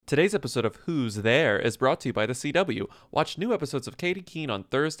Today's episode of Who's There is brought to you by the CW. Watch new episodes of Katie Keene on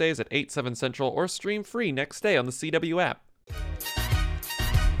Thursdays at 8, 7 Central or stream free next day on the CW app.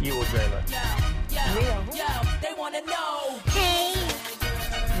 You will dream it. Real. They want to know. Hey.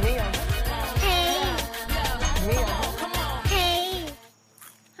 Real. Hey. Real. Hey.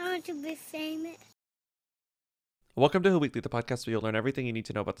 I want to be famous. Welcome to Who Weekly, the podcast where you'll learn everything you need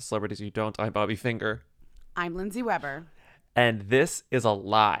to know about the celebrities you don't. I'm Bobby Finger. I'm Lindsay Weber. And this is a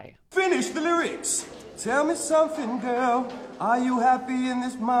lie. Finish the lyrics. Tell me something, girl. Are you happy in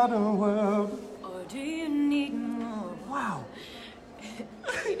this modern world? Or do you need more? Wow. Keep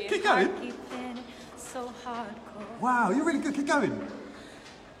Keep going. So hardcore. Wow, you're really good. Keep going.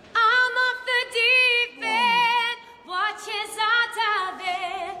 I'm off the deep end. Watch as I dive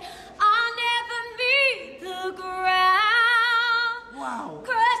in. I'll never meet the ground. Wow.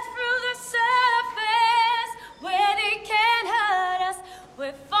 Crash through the surface where they can't hurt us.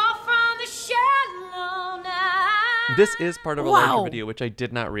 We're far from the shallow now. This is part of a Wow. larger video, which I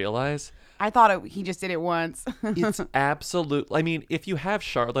did not realize. I thought he just did it once. It's absolute. I mean, if you have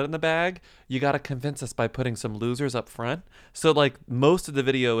Charlotte in the bag, you got to convince us by putting some losers up front. So, like, most of the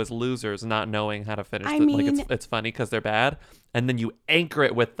video is losers not knowing how to finish. I Like, mean- it's funny because they're bad. And then you anchor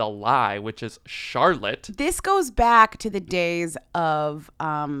it with the lie, which is Charlotte. This goes back to the days of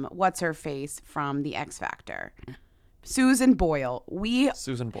what's her face from the X Factor, Susan Boyle.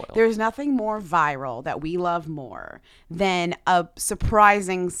 Susan Boyle. There's nothing more viral that we love more than a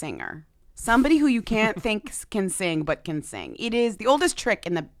surprising singer, somebody who you can't think can sing but can sing. It is the oldest trick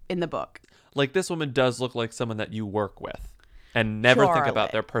in the book. Like, this woman does look like someone that you work with and never think about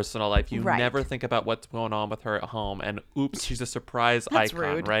Charlotte. their personal life. You Right. never think about what's going on with her at home. And oops, she's a surprise That's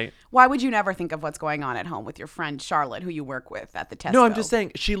icon, rude, right? Why would you never think of what's going on at home with your friend Charlotte, who you work with at the Tesco? No, I'm just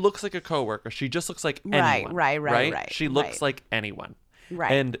saying she looks like a coworker. She just looks like Right, anyone. right. She looks Right. like anyone.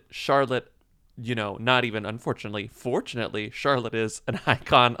 Right. And Charlotte, you know, not even unfortunately, fortunately, Charlotte is an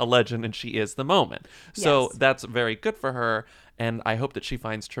icon, a legend, and she is the moment. So Yes. that's very good for her. And I hope that she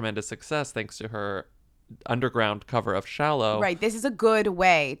finds tremendous success thanks to her underground cover of Shallow. Right. This is a good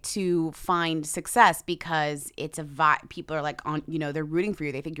way to find success because it's a vibe. People are like they're rooting for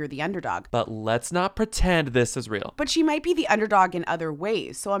you. They think you're the underdog. But let's not pretend this is real. But she might be the underdog in other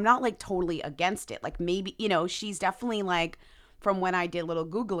ways. So I'm not like totally against it. Like maybe, she's definitely like, from when I did a little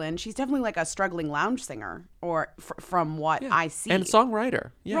Googling, she's definitely like a struggling lounge singer or from what I see. And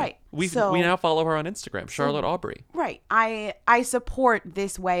songwriter. Yeah. Right. We So- now follow her on Instagram, Charlotte Aubrey. Right. I support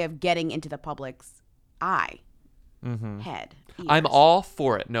this way of getting into the public's eye, head. I'm ears. all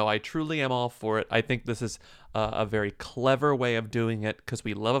for it. No, I truly am all for it. I think this is a very clever way of doing it because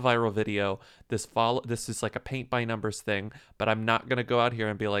we love a viral video. This is like a paint by numbers thing, but I'm not gonna go out here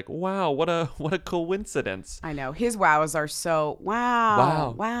and be like, wow, what a coincidence. I know. His wows are so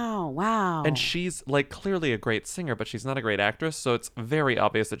wow. And she's like clearly a great singer, but she's not a great actress, so it's very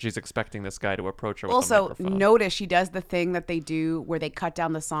obvious that she's expecting this guy to approach her with a Also, microphone. notice she does the thing that they do where they cut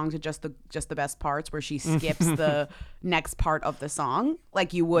down the song to just the best parts, where she skips the next part of the song,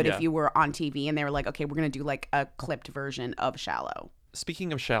 like you would Yeah. if you were on TV and they were like, okay, we're gonna do like a clipped version of Shallow.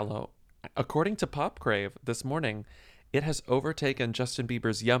 Speaking of Shallow, according to Popcrave this morning, it has overtaken Justin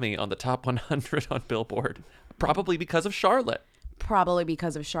Bieber's Yummy on the top 100 on Billboard, probably because of Charlotte. Probably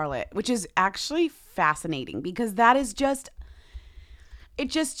because of Charlotte, which is actually fascinating because that is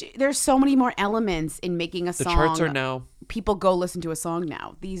there's so many more elements in making a The song. charts are now People go listen to a song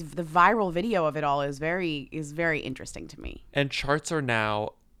now. The viral video of it all is very interesting to me. And charts are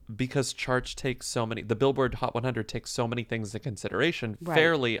now, because charts take so many, the Billboard Hot 100 takes so many things into consideration, Right.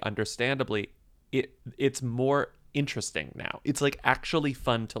 fairly understandably, it's more interesting now. It's like actually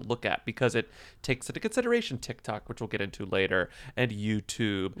fun to look at because it takes into consideration TikTok, which we'll get into later, and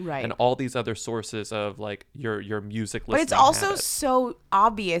YouTube, Right. and all these other sources of like your music listening But it's also habits. so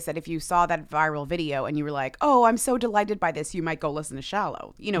obvious that if you saw that viral video and you were like, "Oh, I'm so delighted by this," you might go listen to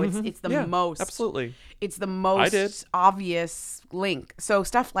Shallow. It's the Yeah, most absolutely. It's the I did. most obvious link. So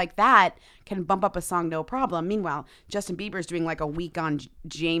stuff like that can bump up a song no problem. Meanwhile, Justin Bieber's doing like a week on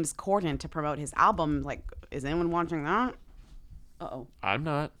James Corden to promote his album. Like, is anyone watching that? Uh-oh. I'm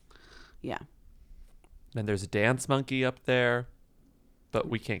not. Yeah. And there's a Dance Monkey up there, but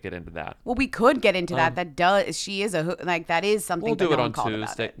we can't get into that. Well, we could get into that. That does. She is that is something. We'll but do no it one on called about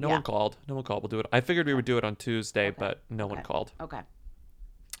Tuesday. it. No Yeah. one called. We'll do it. I figured we would do it on Tuesday, but no one called. Okay.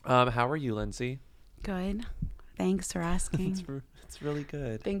 How are you, Lindsay? Good. Thanks for asking. It's really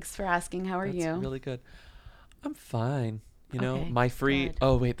good. Thanks for asking. How are It's you? really good. I'm fine. You know, Okay, my free. good.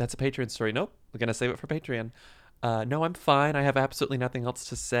 Oh wait, that's a Patreon story. Nope, we're gonna save it for Patreon. No, I'm fine. I have absolutely nothing else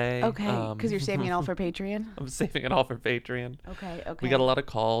to say. Okay, because you're saving it all for Patreon. I'm saving it all for Patreon. Okay. We got a lot of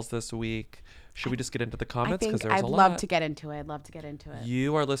calls this week. Should we just get into the I comments? think Because there's I'd a love lot. to get into it.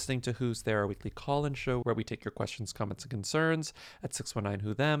 You are listening to Who's There, a weekly call-in show where we take your questions, comments, and concerns at 619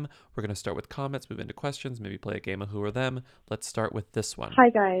 Who Them. We're going to start with comments, move into questions, maybe play a game of Who or Them. Let's start with this one. Hi,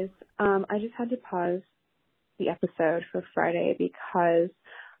 guys. I just had to pause the episode for Friday because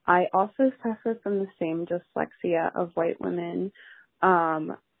I also suffer from the same dyslexia of white women,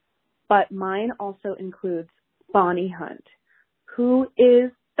 but mine also includes Bonnie Hunt. Who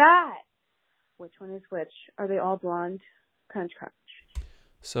is that? Which one is which? Are they all blonde? Crunch, crunch.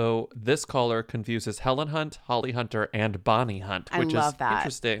 So this caller confuses Helen Hunt, Holly Hunter, and Bonnie Hunt, I which love is that.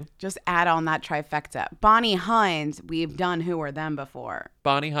 interesting. Just add on that trifecta. Bonnie Hunt, we've done Who or Them before.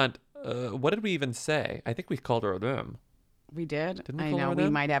 Bonnie Hunt, what did we even say? I think we called her them. We did? Didn't we I call know, her we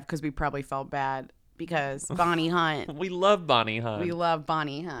them? might have because we probably felt bad because Bonnie Hunt. We love Bonnie Hunt. We love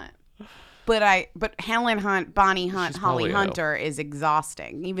Bonnie Hunt. But Helen Hunt, Bonnie Hunt, She's Holly polio. Hunter is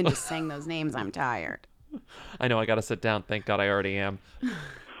exhausting. Even just saying those names, I'm tired. I know, I got to sit down. Thank God I already am.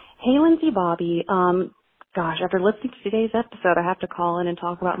 Hey, Lindsay Bobby. Gosh, after listening to today's episode, I have to call in and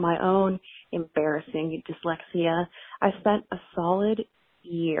talk about my own embarrassing dyslexia. I spent a solid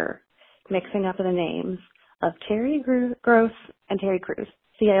year mixing up the names of Terry Gross and Terry Crews.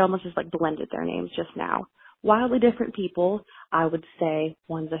 See, I almost just blended their names just now. Wildly different people. I would say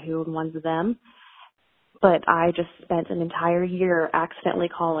one's a who and one's a them. But I just spent an entire year accidentally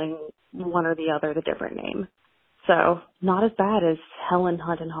calling one or the other the different name. So not as bad as Helen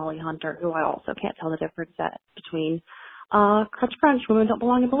Hunt and Holly Hunter, who I also can't tell the difference between Crunch Crunch, women don't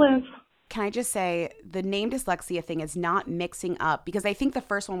belong in balloons. Can I just say the name dyslexia thing is not mixing up, because I think the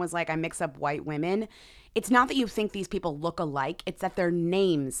first one was I mix up white women. It's not that you think these people look alike. It's that their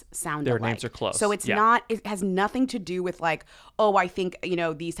names sound Their alike. names are close. So it's Yeah. not, it has nothing to do with oh, I think,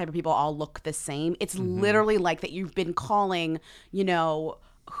 these type of people all look the same. It's literally that you've been calling,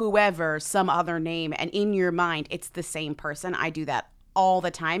 whoever some other name, and in your mind, it's the same person. I do that all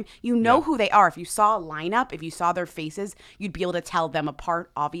the time. You know who they are. If you saw a lineup, if you saw their faces, you'd be able to tell them apart,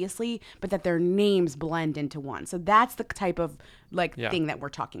 obviously, but that their names blend into one. So that's the type of thing that we're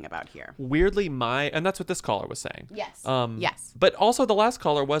talking about here. Weirdly, and that's what this caller was saying. Yes. Yes. But also the last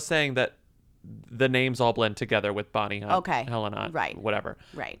caller was saying that the names all blend together with Bonnie Hunt, Okay. Helen Hunt, Right. whatever.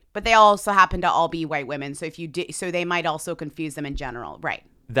 Right. But they also happen to all be white women. So so they might also confuse them in general. Right.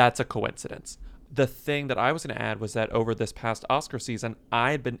 That's a coincidence. The thing that I was going to add was that over this past Oscar season,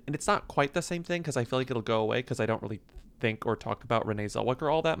 and it's not quite the same thing because I feel like it'll go away because I don't really think or talk about Renee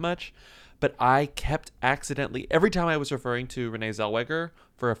Zellweger all that much, but I kept accidentally, every time I was referring to Renee Zellweger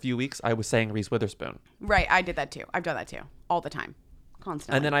for a few weeks, I was saying Reese Witherspoon. Right. I did that too. I've done that too. All the time.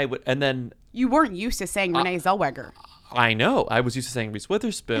 Constantly. And then you weren't used to saying Renee Zellweger. I know. I was used to saying Reese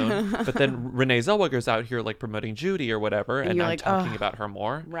Witherspoon, but then Renee Zellweger's out here promoting Judy or whatever, and you're I'm like, talking ugh. about her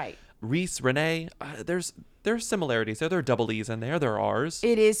more. Right. Reese, Renee, there's similarities. There are double E's in there. There are R's.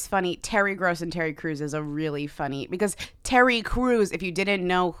 It is funny. Terry Gross and Terry Crews is a really funny, because Terry Crews, if you didn't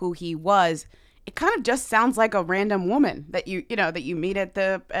know who he was, it kind of just sounds like a random woman that you meet at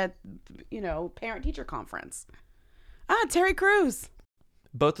parent teacher conference. Terry Crews.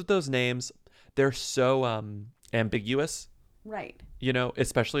 Both of those names, they're so ambiguous, Right.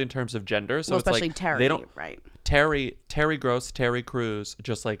 especially in terms of gender. So Well, it's especially Terry. they don't Right. Terry Gross, Terry Crews,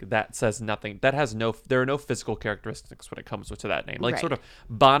 just that says nothing. There are no physical characteristics when it comes to that name. Right. Sort of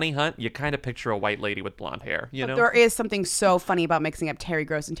Bonnie Hunt, you kind of picture a white lady with blonde hair, But there is something so funny about mixing up Terry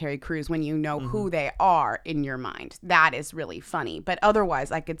Gross and Terry Crews when you know who they are in your mind. That is really funny. But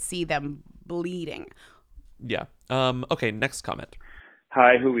otherwise, I could see them bleeding. Yeah. Okay, next comment.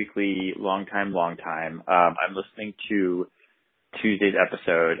 Hi, Who Weekly, long time. I'm listening to Tuesday's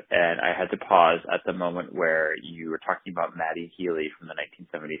episode, and I had to pause at the moment where you were talking about Matty Healy from the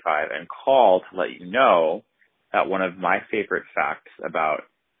 1975 and call to let you know that one of my favorite facts about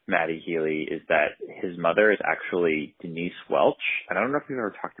Matty Healy is that his mother is actually Denise Welch. And I don't know if we've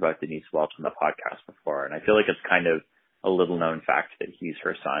ever talked about Denise Welch on the podcast before, and I feel like it's kind of a little known fact that he's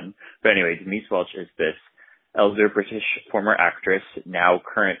her son. But anyway, Denise Welch is this elder British former actress, now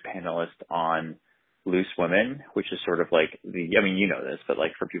current panelist on Loose Women, which is sort of you know this, but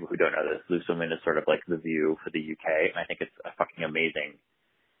for people who don't know this, Loose Women is sort of The View for the UK, and I think it's a fucking amazing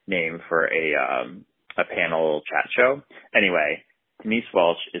name for a panel chat show. Anyway, Denise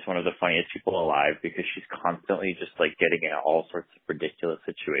Welch is one of the funniest people alive because she's constantly just getting in all sorts of ridiculous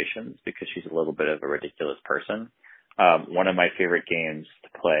situations because she's a little bit of a ridiculous person. One of my favorite games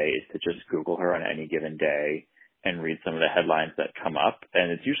to play is to just Google her on any given day and read some of the headlines that come up,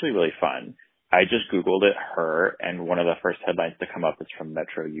 and it's usually really fun. I just Googled it, her, and one of the first headlines to come up is from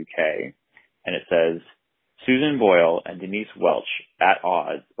Metro UK. And it says, Susan Boyle and Denise Welch at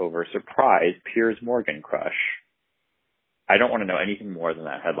odds over surprise Piers Morgan crush. I don't want to know anything more than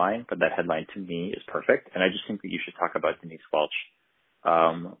that headline, but that headline to me is perfect. And I just think that you should talk about Denise Welch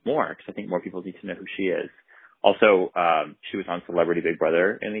more, because I think more people need to know who she is. Also, she was on Celebrity Big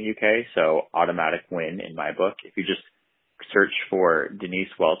Brother in the UK, so automatic win in my book. If you just search for Denise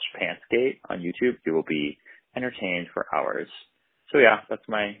Welch Pantsgate on YouTube, you will be entertained for hours. So yeah, that's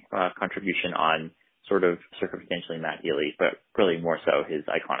my contribution on sort of circumstantially Matt Healy, but really more so his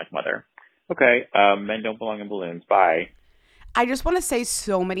iconic mother. Okay, men don't belong in balloons. Bye. I just want to say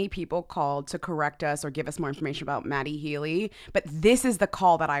so many people called to correct us or give us more information about Matty Healy, but this is the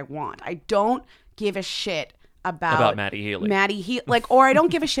call that I want. I don't give a shit about Matty Healy. Or I don't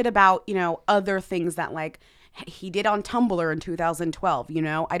give a shit about, other things that like he did on Tumblr in 2012,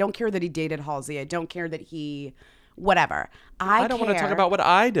 I don't care that he dated Halsey. I don't care that he whatever. I don't want to talk about what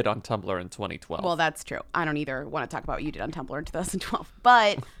I did on Tumblr in 2012. Well, that's true. I don't either want to talk about what you did on Tumblr in 2012.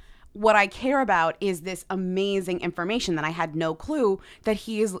 But what I care about is this amazing information that I had no clue that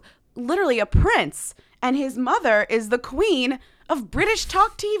he is literally a prince and his mother is the queen of British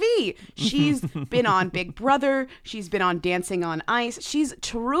Talk TV. She's been on Big Brother. She's been on Dancing on Ice. She's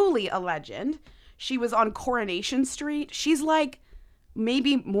truly a legend. She was on Coronation Street. She's like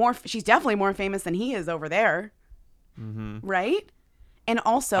she's definitely more famous than he is over there. Mm-hmm. Right? And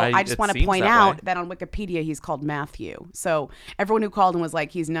also, I just want to point out that on Wikipedia, he's called Matthew. So everyone who called him was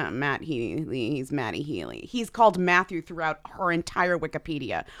like, he's not Matt Healy, he's Matty Healy. He's called Matthew throughout her entire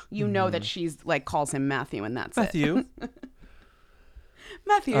Wikipedia. You know that she's like calls him Matthew, and that's Matthew. it.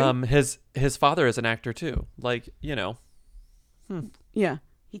 Matthew. His father is an actor too. Like, Yeah.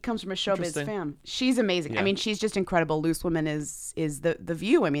 He comes from a showbiz fam. She's amazing. Yeah. I mean, she's just incredible. Loose Women is the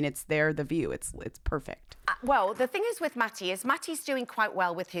View. I mean, it's The View. It's perfect. Well, the thing is with Matty is Matty's doing quite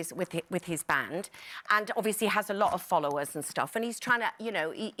well with his band, and obviously has a lot of followers and stuff. And he's trying to,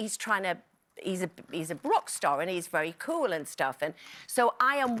 he's a rock star and he's very cool and stuff. And so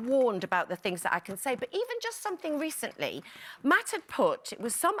I am warned about the things that I can say. But even just something recently, Matt had put, it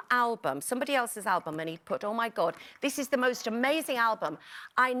was some album, somebody else's album, and he'd put, oh my God, this is the most amazing album.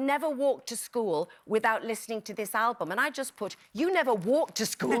 I never walked to school without listening to this album. And I just put, you never walked to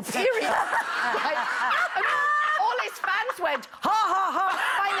school, period. All his fans went, ha, ha, ha,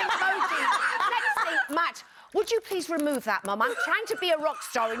 smiling emojis. Next thing, Matt, would you please remove that, Mum? I'm trying to be a rock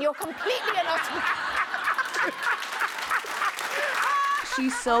star and you're completely an utter...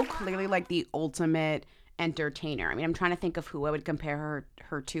 She's so clearly like the ultimate entertainer. I mean, I'm trying to think of who I would compare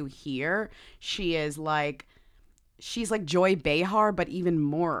her to here. She's like Joy Behar, but even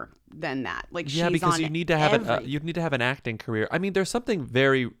more than that. Like, yeah, she's because on you need to have an acting career. I mean, there's something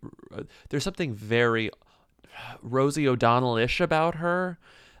very Rosie O'Donnell-ish about her.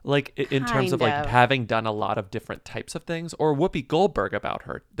 Like, in terms of like having done a lot of different types of things, or Whoopi Goldberg about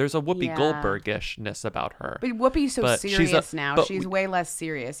her. There's a Whoopi Goldberg-ishness about her. But Whoopi's so serious now. She's way less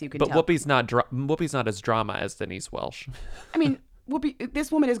serious, you can tell. But Whoopi's not as drama as Denise Welch. I mean,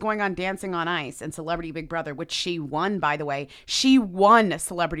 this woman is going on Dancing on Ice and Celebrity Big Brother, which she won, by the way. She won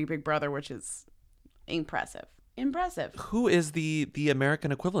Celebrity Big Brother, which is impressive. Who is the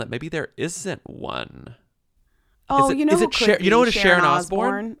American equivalent? Maybe there isn't one. Oh, you know what is Sharon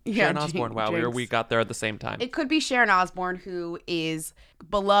Osbourne? Yeah, Sharon Osbourne. Wow, we got there at the same time. It could be Sharon Osbourne, who is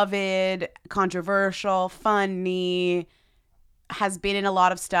beloved, controversial, funny, has been in a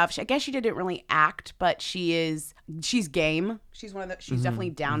lot of stuff. I guess she didn't really act, but she's game. She's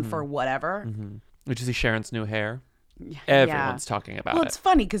definitely down for whatever. Mm-hmm. Did you see Sharon's new hair? Everyone's talking about it. Well, it's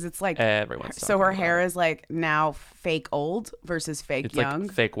funny because it's like everyone's so her hair is like now fake old versus fake young.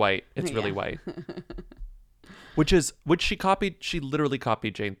 Like fake white. It's really white. Which she literally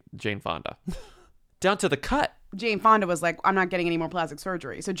copied Jane Fonda. Down to the cut. Jane Fonda was like, I'm not getting any more plastic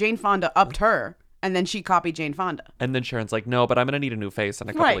surgery. So Jane Fonda upped her, and then she copied Jane Fonda. And then Sharon's like, no, but I'm going to need a new face in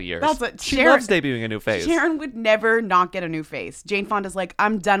a couple of years. That's what she loves debuting a new face. Sharon would never not get a new face. Jane Fonda's like,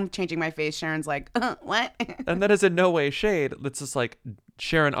 I'm done changing my face. Sharon's like, what? And that is in no way shade. It's just like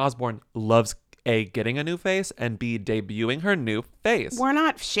Sharon Osbourne loves A, getting a new face, and B, debuting her new face. We're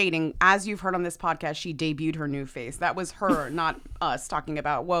not shading. As you've heard on this podcast, she debuted her new face. That was her, not us, talking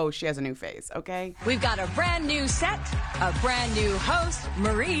about, whoa, she has a new face, okay? We've got a brand new set, a brand new host,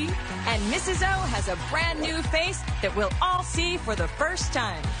 Marie, and Mrs. O has a brand new face that we'll all see for the first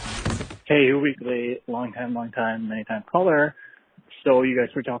time. Hey, Weekly, long time, many time caller. So you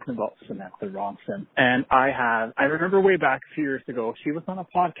guys were talking about Samantha Ronson. And I remember way back a few years ago, she was on a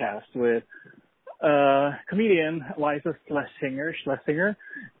podcast with comedian Liza Schlesinger,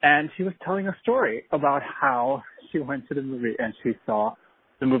 and she was telling a story about how she went to the movie and she saw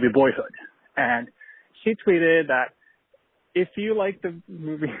the movie Boyhood. And she tweeted that if you like the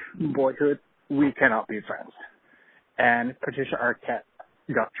movie Boyhood, we cannot be friends. And Patricia Arquette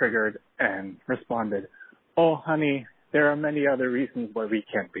got triggered and responded, "Oh, honey, there are many other reasons why we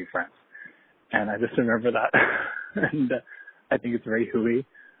can't be friends." And I just remember that. And I think it's very hooey.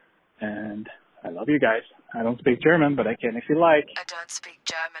 And I love you guys. I don't speak German, but I can if you like. I don't speak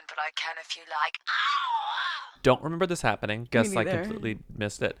German, but I can if you like. Don't remember this happening. Guess I neither. completely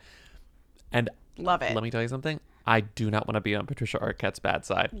missed it. And Love it. let me tell you something. I do not want to be on Patricia Arquette's bad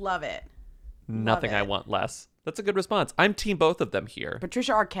side. Love it. Nothing I it. want less. That's a good response. I'm team both of them here.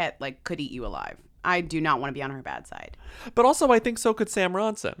 Patricia Arquette could eat you alive. I do not want to be on her bad side. But also I think so could Sam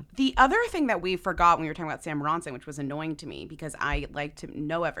Ronson. The other thing that we forgot when we were talking about Sam Ronson, which was annoying to me because I like to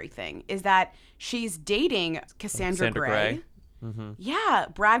know everything, is that she's dating Cassandra Gray. Mm-hmm. Yeah,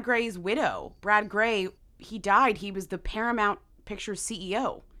 Brad Gray's widow. Brad Gray, he died. He was the Paramount Pictures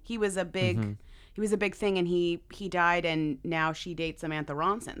CEO. He was a big thing, and he died, and now she dates Samantha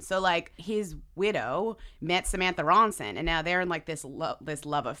Ronson. So his widow met Samantha Ronson, and now they're in this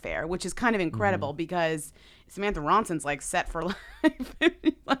love affair, which is kind of incredible because Samantha Ronson's set for life.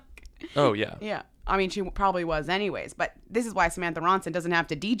 Oh yeah. Yeah. I mean, she probably was anyways, but this is why Samantha Ronson doesn't have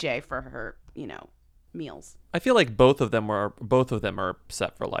to DJ for her, meals. I feel like both of them are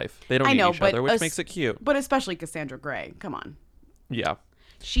set for life. They don't need each other, which makes it cute. But especially Cassandra Gray. Come on. Yeah.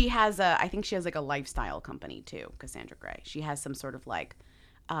 She has I think she has a lifestyle company too, Cassandra Gray. She has some sort of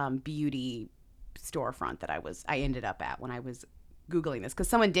beauty storefront that I ended up at when I was Googling this. Because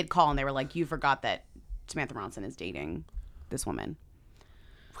someone did call and they were like, you forgot that Samantha Ronson is dating this woman.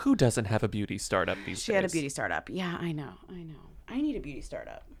 Who doesn't have a beauty startup these days? She had a beauty startup. Yeah, I know. I need a beauty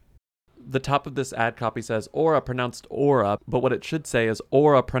startup. The top of this ad copy says Aura, pronounced Aura, but what it should say is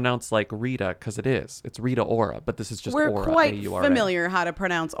Aura pronounced like Rita, because it is. It's Rita Ora, but this is just We're Aura. quite A-U-R-A. familiar how to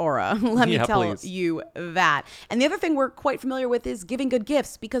pronounce Aura. Let me tell please. you that. And the other thing we're quite familiar with is giving good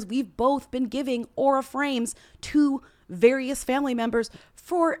gifts, because we've both been giving Aura frames to various family members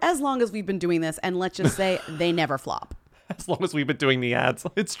for as long as we've been doing this. And let's just say they never flop. As long as we've been doing the ads.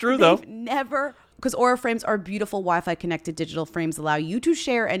 It's true, though. They've never, because Aura frames are beautiful Wi-Fi connected digital frames, allow you to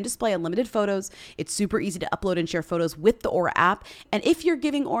share and display unlimited photos. It's super easy to upload and share photos with the Aura app. And if you're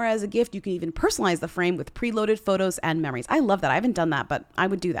giving Aura as a gift, you can even personalize the frame with preloaded photos and memories. I love that. I haven't done that, but I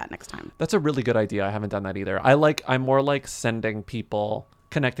would do that next time. That's a really good idea. I haven't done that either. I'm more like sending people,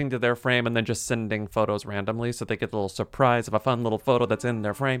 connecting to their frame and then just sending photos randomly so they get a little surprise of a fun little photo that's in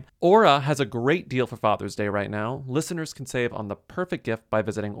their frame. Aura has a great deal for Father's Day right now. Listeners can save on the perfect gift by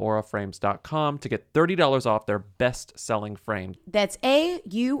visiting auraframes.com to get $30 off their best-selling frame. That's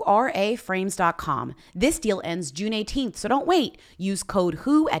AURA frames.com. This deal ends June 18th, so don't wait. Use code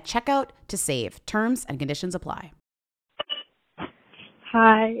WHO at checkout to save. Terms and conditions apply.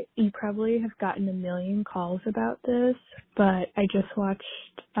 Hi, you probably have gotten a million calls about this, but I just watched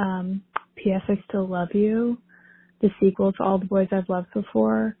P.S. I Still Love You, the sequel to All the Boys I've Loved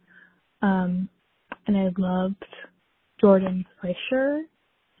Before, and I loved Jordan Fisher,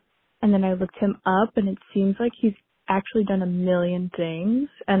 and then I looked him up, and it seems like he's actually done a million things,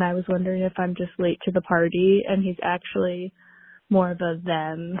 and I was wondering if I'm just late to the party, and he's actually more of a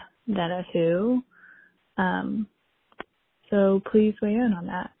them than a who. So please weigh in on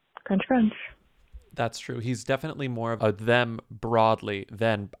that. Crunch, crunch. That's true. He's definitely more of a them broadly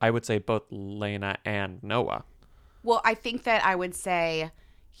than, I would say, both Lena and Noah. Well, I think that I would say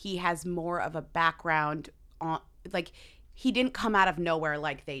he has more of a background on, he didn't come out of nowhere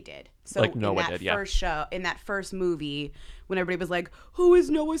like they did. So like Noah in that did, yeah. first show, in that first movie, when everybody was like, who is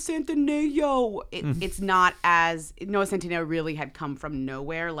Noah Centineo? It's not as, Noah Centineo really had come from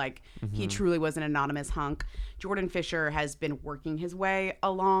nowhere. He truly was an anonymous hunk. Jordan Fisher has been working his way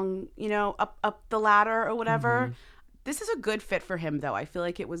along, up the ladder or whatever. This is a good fit for him, though. I feel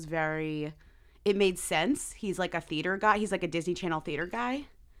like it made sense. He's like a theater guy. He's like a Disney Channel theater guy.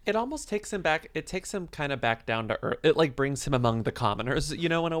 It almost takes him back. It takes him kind of back down to earth. It brings him among the commoners,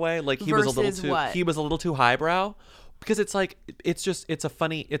 in a way. He was a little too highbrow, because it's a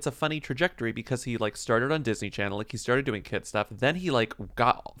funny trajectory, because he started on Disney Channel, he started doing kid stuff. Then he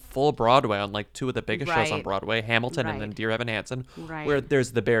got full Broadway on two of the biggest shows on Broadway, Hamilton and then Dear Evan Hansen, where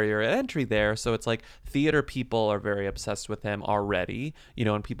there's the barrier to entry there. So it's theater people are very obsessed with him already,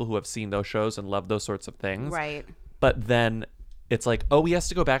 and people who have seen those shows and love those sorts of things. Right. But then it's he has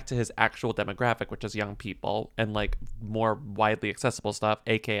to go back to his actual demographic, which is young people and more widely accessible stuff,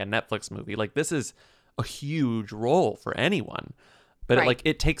 aka a Netflix movie. This is a huge role for anyone. but Right.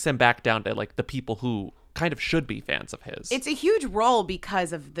 it takes him back down to like the people who kind of should be fans of his. It's a huge role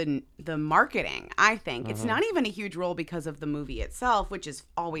because of the marketing, I think. It's not even a huge role because of the movie itself, which is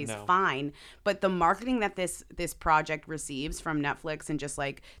always fine, but the marketing that this project receives from Netflix and just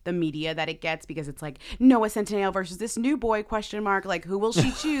like the media that it gets, because it's like Noah Centineo versus this new boy ? Like, who will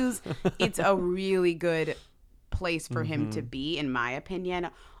she choose? It's a really good place for him to be, in my opinion.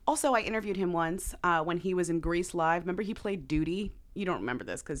 Also, I interviewed him once when he was in Grease Live. Remember, he played Duty. You don't remember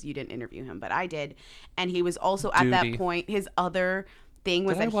this because you didn't interview him, but I did. And he was also at that point. His other thing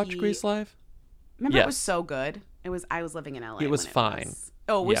was Did I that watch Grease Live? Remember, it Yes. was so good. I was living in LA. It was when fine.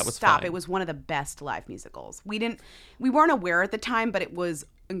 Oh, it was, Yeah, it was stop! fine. It was one of the best live musicals. We weren't aware at the time, but it was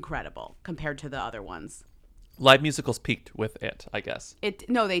incredible compared to the other ones. Live musicals peaked with it, I guess.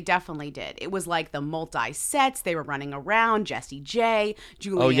 No, they definitely did. It was like the multi sets. They were running around. Jessie J,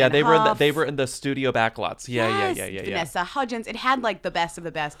 Julianne Oh yeah, they Hough. were in the studio backlots. Yeah. Vanessa Hudgens. It had like the best of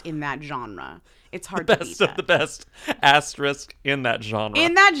the best in that genre. It's hard The to beat best that. of the best asterisk in that genre.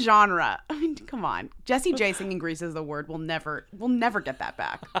 In that genre. I mean, come on. Jessie J singing Grease is the word. We'll never get that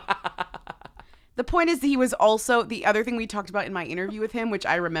back. The point is that he was also, the other thing we talked about in my interview with him, which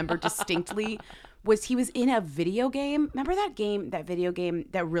I remember distinctly, was he was in a video game. Remember that video game,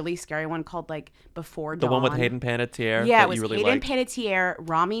 that really scary one called like Before Dawn? The one with Hayden Panettiere. Yeah, that it was you really Hayden liked. Panettiere,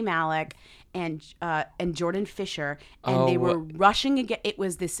 Rami Malek, and Jordan Fisher, and Oh. they were rushing again. It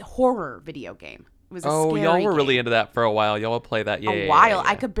was this horror video game. It was a Oh, scary y'all were game. really into that for a while. Y'all would play that. Yeah, a yeah, while. yeah, yeah.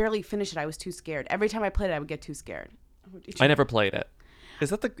 I could barely finish it. I was too scared. Every time I played it, I would get too scared. I never played it. Is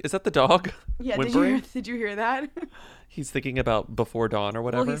that the dog? Yeah, whimpering? did you hear that? He's thinking about Before Dawn or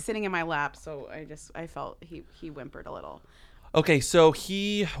whatever. Well, he's sitting in my lap, so I felt he whimpered a little. Okay, so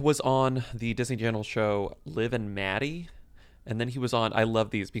he was on the Disney Channel show Liv and Maddie, and then he was on, I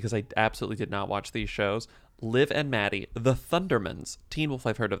love these because I absolutely did not watch these shows, Liv and Maddie, The Thundermans. Teen Wolf,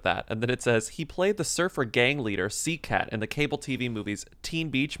 I've heard of that. And then it says he played the surfer gang leader Seacat in the cable TV movies Teen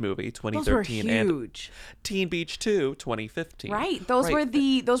Beach Movie 2013 Those were huge. and Teen Beach 2 2015. Right. Those were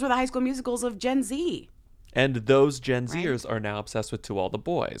the High School Musicals of Gen Z. And those Gen Zers are now obsessed with To All the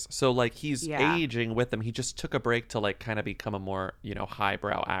Boys. So like he's Yeah. aging with them. He just took a break to like kind of become a more,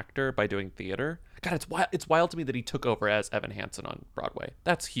 highbrow actor by doing theater. God, it's wild to me that he took over as Evan Hansen on Broadway.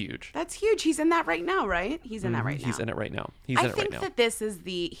 That's huge. That's huge. He's in that right now, right? He's in that right now. He's in it right now. I think that this is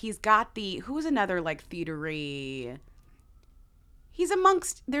he's got who's another like theatery. He's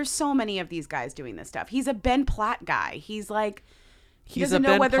amongst, there's so many of these guys doing this stuff. He's a Ben Platt guy. He's like, he He's doesn't a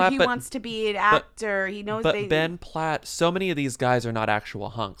know Ben whether Platt, he but- wants to be an actor. He knows But Ben Platt, so many of these guys are not actual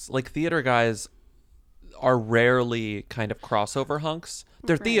hunks. Like theater guys are rarely kind of crossover hunks.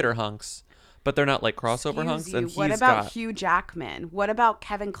 They're Right. theater hunks, but they're not like crossover hunks. Excuse you. And What he's about got, Hugh Jackman? What about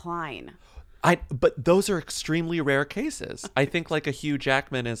Kevin Kline? But those are extremely rare cases. I think like a Hugh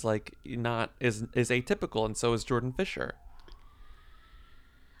Jackman is like not is atypical, and so is Jordan Fisher.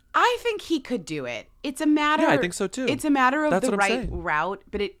 I think he could do it. It's a matter. Yeah, I think so too. It's a matter of That's the what I'm right saying. route,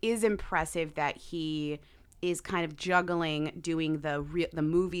 but it is impressive that he is kind of juggling doing the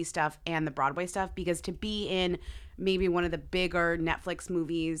movie stuff and the Broadway stuff, because to be in maybe one of the bigger Netflix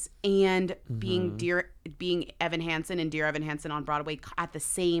movies and being being Evan Hansen and Dear Evan Hansen on Broadway at the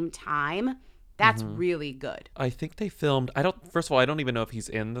same time, that's really good. I think they filmed. First of all, I don't even know if he's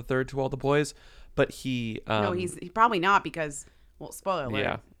in the third To All the Boys, but he. No, he's probably not, because, well, spoiler alert.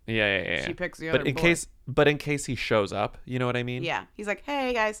 Yeah. She picks the but other in boy. in case he shows up, you know what I mean? Yeah, he's like,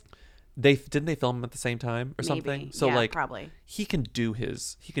 hey guys. Didn't they film him at the same time or something? Maybe. So Yeah, like probably. he can do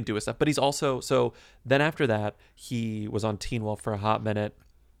his stuff, but he's also so then after that he was on Teen Wolf for a hot minute.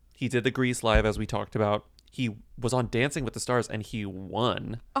 He did the Grease Live, as we talked about. He was on Dancing with the Stars and he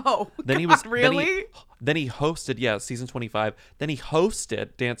won. Oh, Then he God, was really? Then he hosted season 25. Then he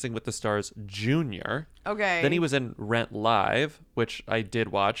hosted Dancing with the Stars Junior. Okay. Then he was in Rent Live, which I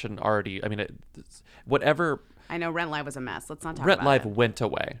did watch and already. I mean, whatever. I know Rent Live was a mess. Let's not talk Rent about Live it. went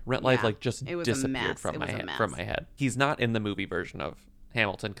away. Rent Live Yeah, just it was a disappeared mess. from It my was a head. mess. From my head. He's not in the movie version of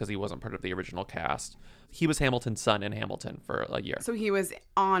Hamilton because he wasn't part of the original cast. He was Hamilton's son in Hamilton for a year. So he was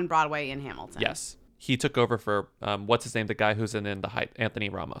on Broadway in Hamilton. Yes, he took over for what's his name, the guy who's in The Height, Anthony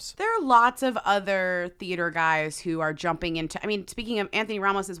Ramos. There are lots of other theater guys who are jumping into, I mean, speaking of, Anthony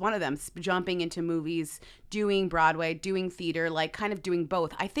Ramos is one of them, jumping into movies, doing Broadway, doing theater, like kind of doing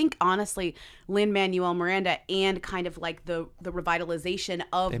both. I think, honestly, Lin-Manuel Miranda and kind of like the revitalization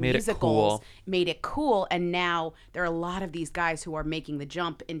of They made it musicals cool. made it cool. And now there are a lot of these guys who are making the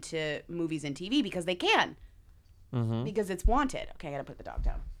jump into movies and TV because they can. Mm-hmm. Because it's wanted. Okay, I gotta put the dog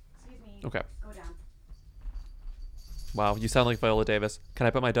down. Excuse me. Okay. Go down. Wow, you sound like Viola Davis. Can I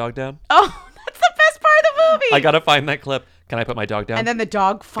put my dog down? Oh, that's the best part of the movie. I gotta find that clip. Can I put my dog down? And then the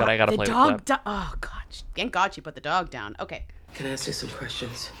dog fought. I gotta the play the dog. clip. Oh God! Thank God she put the dog down. Okay. Can I ask you some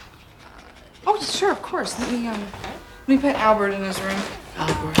questions? Oh, sure, of course. Let me put Albert in his room.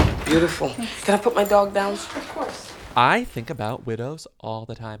 Albert, beautiful. Can I put my dog down? Of course. I think about Widows all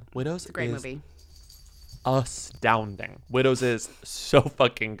the time. Widows It's a great is movie. astounding. Widows is so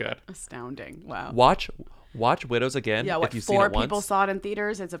fucking good. Astounding. Wow. Watch Widows again. Yeah, if you've seen it 4 once. people saw it in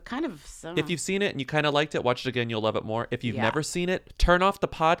theaters. It's a kind of. If you've seen it and you kind of liked it, watch it again. You'll love it more. If you've Yeah. never seen it, turn off the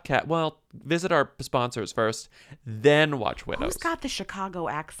podcast. Well, visit our sponsors first, then watch Widows. Who's got the Chicago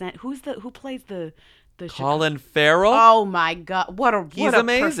accent? Who plays the Colin Farrell. Oh my God! He's what a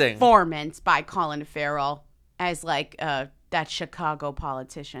amazing. performance by Colin Farrell as like that Chicago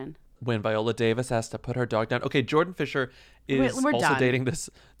politician. When Viola Davis has to put her dog down. Okay, Jordan Fisher is We're also done. dating this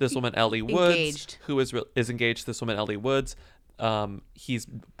woman Ellie Woods, Engaged. who is engaged to this woman Ellie Woods. He's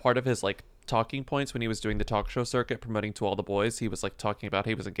part of his like talking points when he was doing the talk show circuit promoting To All the Boys. He was like talking about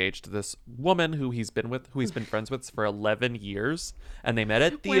he was engaged to this woman who he's been friends with for 11 years, and they met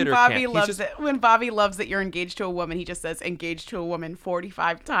at theater When Bobby camp. loves it. When Bobby loves that you're engaged to a woman, he just says engaged to a woman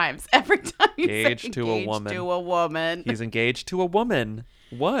 45 times every time you say Engaged to a woman. to a woman. He's engaged to a woman.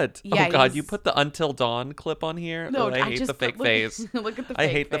 What? Yeah, oh God, he's- you put the Until Dawn clip on here? No, I hate just the fake look- face. Look at the I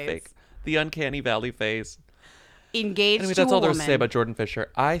fake hate face. the uncanny valley face. Engaged Anyway, to that's a all there woman. is to say about Jordan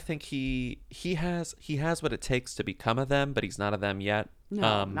Fisher. I think he has what it takes to become a them, but he's not a them yet.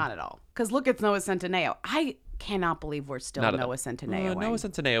 No, not at all. Because look, it's Noah Centineo. I cannot believe we're still Not a Noah them. Centineo. Noah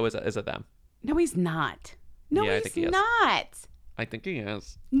Centineo is a them. No, he's not. No, Yeah, I he's think he is. not. I think he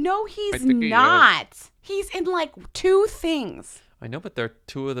is. No, I he's think he is. not. He's in like 2 things. I know, but they're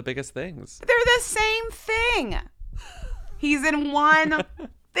two of the biggest things. They're the same thing. He's in one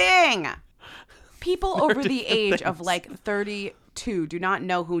thing. People over the different age of things. like 32 do not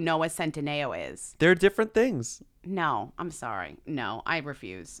know who Noah Centineo is. They're different things. No, I'm sorry. No, I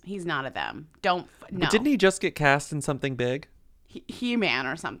refuse. He's not a them. Don't. No. But didn't he just get cast in something big? He-Man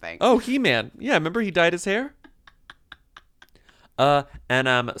or something. Oh, He-Man. Yeah, remember he dyed his hair?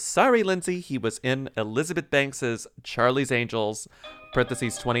 And sorry, Lindsay, he was in Elizabeth Banks's Charlie's Angels,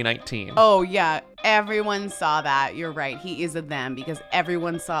 parentheses 2019. Oh, yeah. Everyone saw that. You're right. He is a them because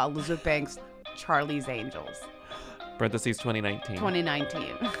everyone saw Elizabeth Banks' Charlie's Angels. Parentheses 2019. 2019.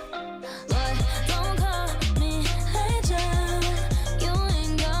 Don't call me legend. You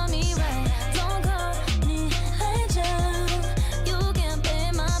ain't got me right. Don't call me legend. You can't pay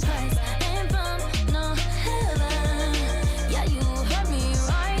my price. Ain't from no heaven. Yeah, you heard me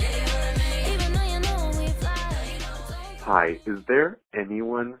right. Even though you know we fly. Hi, is there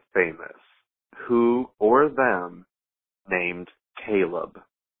anyone famous who or them named Caleb?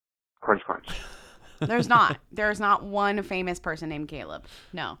 Crunch, crunch. There's not. There's not one famous person named Caleb.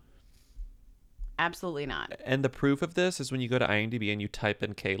 No. Absolutely not. And the proof of this is when you go to IMDb and you type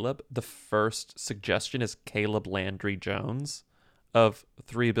in Caleb, the first suggestion is Caleb Landry Jones of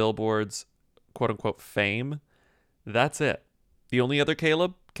 3 Billboards, quote unquote, fame. That's it. The only other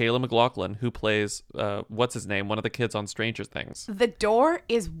Caleb McLaughlin, who plays, what's his name? One of the kids on Stranger Things. The door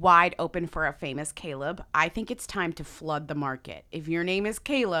is wide open for a famous Caleb. I think it's time to flood the market. If your name is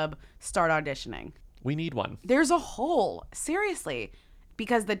Caleb, start auditioning. We need one. There's a hole. Seriously.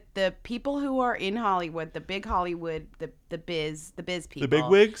 Because the people who are in Hollywood, the big Hollywood, the biz people. The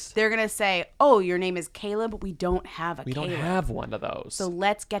bigwigs? They're going to say, oh, your name is Caleb. We don't have a We Caleb. don't have one of those. So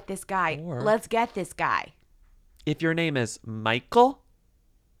let's get this guy. Or- Let's get this guy. If your name is Michael,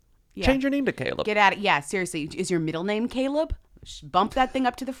 Yeah. change your name to Caleb. Get at it. Yeah, seriously. Is your middle name Caleb? Bump that thing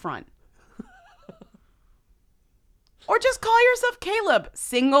up to the front. Or just call yourself Caleb.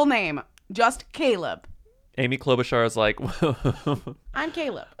 Single name. Just Caleb. Amy Klobuchar is like, I'm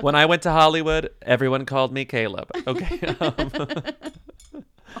Caleb. when I went to Hollywood, everyone called me Caleb. Okay.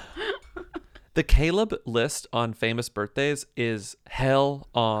 The Caleb list on famous birthdays is hell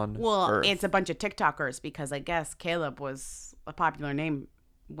on Well, earth. it's a bunch of TikTokers because I guess Caleb was a popular name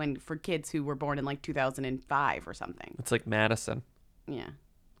for kids who were born in like 2005 or something. It's like Madison. Yeah.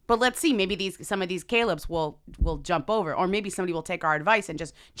 But let's see, maybe some of these Calebs will jump over, or maybe somebody will take our advice and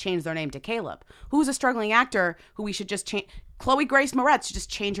just change their name to Caleb. Who's a struggling actor who we should just change? Chloe Grace Moretz should just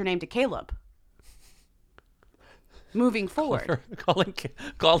change her name to Caleb. Moving forward. calling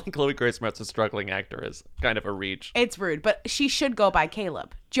Chloe Grace Moretz a struggling actor is kind of a reach. It's rude, but she should go by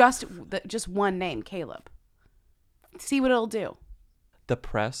Caleb. Just one name, Caleb. See what it'll do. The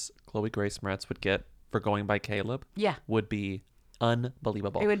press Chloe Grace Moretz would get for going by Caleb Yeah. would be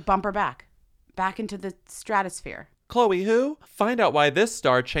unbelievable. It would bump her back into the stratosphere. Chloe who? Find out why this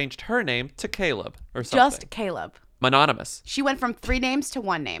star changed her name to Caleb or something. Just Caleb. Mononymous. She went from 3 names to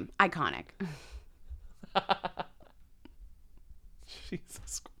 1 name. Iconic.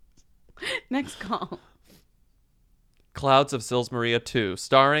 Jesus Christ. Next call. Clouds of Sils Maria 2,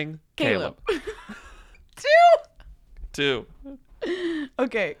 starring Caleb. 2.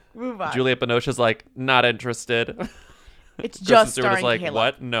 Okay, move on. Juliette Binoche's like, not interested. It's Kristen just Stewart is starring like, Caleb.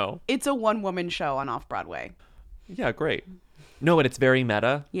 what? No. It's a one-woman show on Off-Broadway. Yeah, great. No, and it's very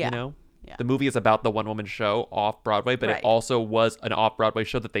meta, Yeah. you know? Yeah. The movie is about the one-woman show off-Broadway, but Right. it also was an off-Broadway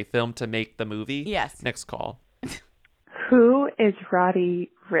show that they filmed to make the movie. Yes. Next call. Who is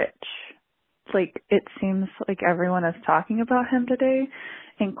Roddy Rich? Like, it seems like everyone is talking about him today,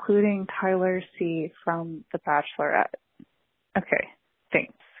 including Tyler C. from The Bachelorette. Okay,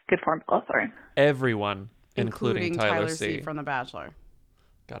 thanks. Good formula, sorry. Everyone, including Tyler C. from The Bachelor.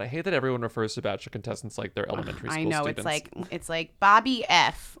 God, I hate that everyone refers to Bachelor contestants like they're elementary school I know, students. it's like Bobby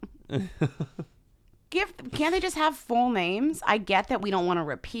F. Can't they just have full names? I get that we don't want to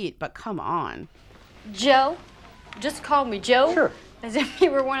repeat, but come on. Joe? Just call me Joe? Sure. As if you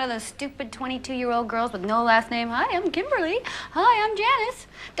were one of those stupid 22-year-old girls with no last name. Hi, I'm Kimberly. Hi, I'm Janice.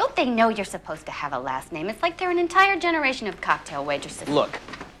 Don't they know you're supposed to have a last name? It's like they're an entire generation of cocktail waitresses. Look.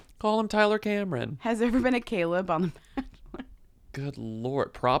 Call him Tyler Cameron. Has there ever been a Caleb on The Bachelor? Good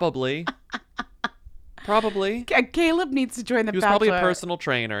Lord. Probably. Probably. Caleb needs to join The He was Bachelor. probably a personal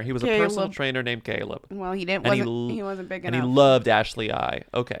trainer. He was a personal Caleb. trainer named Caleb. Well, he didn't. And He wasn't big and enough. he loved Ashley I.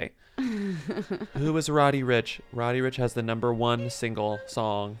 Okay. Who is Roddy Rich? Roddy Rich has the #1 single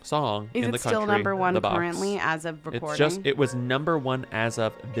song Is in it the still country. number one The Box. currently as of recording? It was #1 as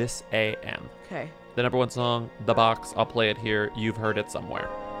of this AM. Okay. The #1 song, The Box. I'll play it here. You've heard it somewhere.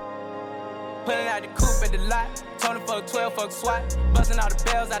 Pulling out the coupe at the lot. Tony fuck 12, fuck SWAT. Busting all the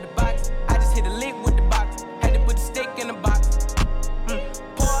bells out the box. I just hit a lick with the box. Had to put the stick in the box.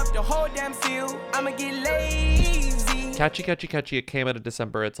 Pour up the whole damn seal. I'ma get lazy. Catchy, Catchy, Catchy. It came out in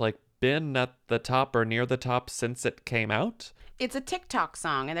December. It's like been at the top or near the top since it came out. It's a TikTok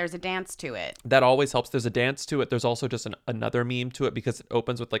song, and there's a dance to it. That always helps. There's a dance to it. There's also just another meme to it because it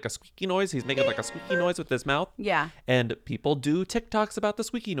opens with like a squeaky noise. He's making like a squeaky noise with his mouth. Yeah. And people do TikToks about the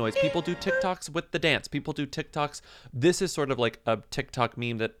squeaky noise. People do TikToks with the dance. People do TikToks. This is sort of like a TikTok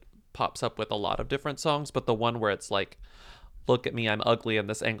meme that pops up with a lot of different songs, but the one where it's like, look at me, I'm ugly in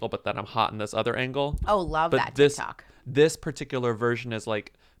this angle, but then I'm hot in this other angle. Oh, love But that this, TikTok. This particular version is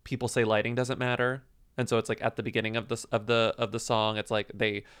like people say lighting doesn't matter. And so it's like at the beginning of the song, it's like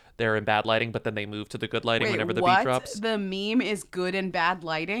they're in bad lighting, but then they move to the good lighting whenever the beat drops. The meme is good and bad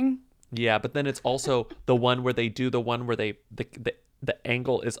lighting? Yeah, but then it's also the one where the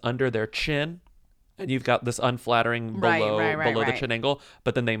angle is under their chin, and you've got this unflattering below the chin angle,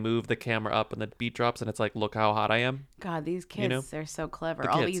 but then they move the camera up and the beat drops, and it's like, look how hot I am. God, these kids, You know? they're so clever. The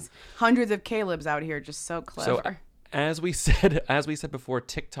All kids. these hundreds of Calebs out here just so clever. So as we said before,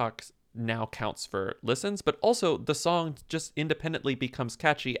 TikTok now counts for listens, but also the song just independently becomes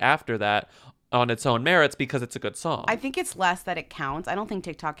catchy after that on its own merits because it's a good song. I think it's less that it counts. I don't think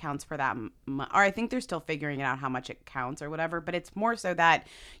TikTok counts for that much. Or I think they're still figuring out how much it counts or whatever. But it's more so that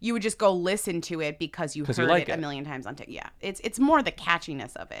you would just go listen to it because you heard like it a million times on TikTok. Yeah, it's more the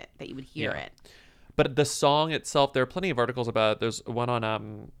catchiness of it that you would hear it. But the song itself, there are plenty of articles about it. There's one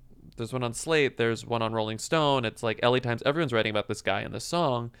on Slate. There's one on Rolling Stone. It's like LA Times. Everyone's writing about this guy and the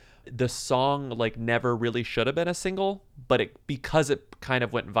song. The song like never really should have been a single, but because it kind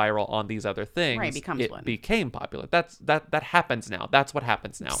of went viral on these other things, Right, becomes it one. became popular. That happens now. That's what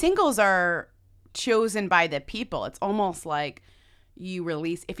happens now. Singles are chosen by the people. It's almost like you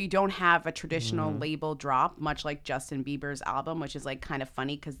release, if you don't have a traditional label drop, much like Justin Bieber's album, which is like kind of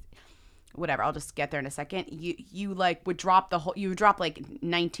funny because whatever, I'll just get there in a second. You like would drop like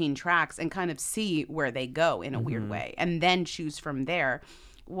 19 tracks and kind of see where they go in a weird way and then choose from there.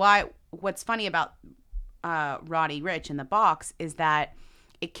 What's funny about Roddy Rich in The Box is that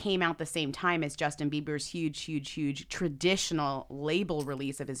it came out the same time as Justin Bieber's huge traditional label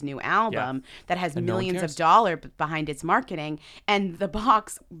release of his new album that has And no one millions cares. of dollars behind its marketing. And The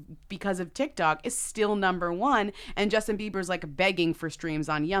Box, because of TikTok, is still #1. And Justin Bieber's like begging for streams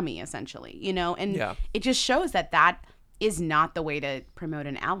on Yummy, essentially, you know? And it just shows that is not the way to promote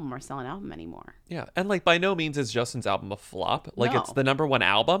an album or sell an album anymore. Yeah, and like by no means is Justin's album a flop. Like No. it's the #1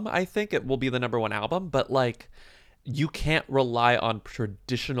 album. I think it will be the #1 album, but like you can't rely on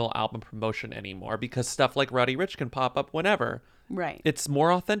traditional album promotion anymore because stuff like Roddy Rich can pop up whenever. Right. It's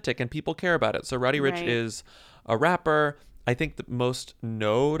more authentic and people care about it. So Roddy Rich Right. is a rapper. I think that most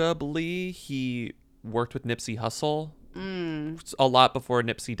notably he worked with Nipsey Hussle a lot before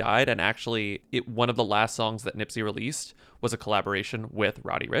Nipsey died, and actually one of the last songs that Nipsey released was a collaboration with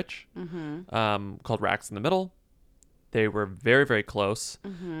Roddy Rich called Racks in the Middle. They were very, very close.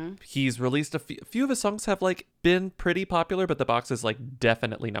 Mm-hmm. He's released a few of his songs have like been pretty popular, but The Box is like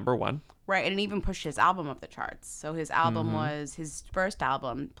definitely number one. Right, and it even pushed his album up the charts. So his album Mhm. was his first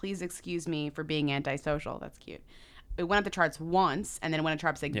album. Please excuse me for being antisocial. That's cute. It went up the charts once, and then it went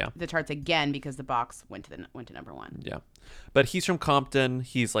up the charts again because The Box went to number one. Yeah. But he's from Compton.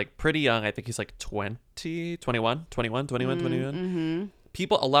 He's like pretty young. I think he's like 21. Mm-hmm.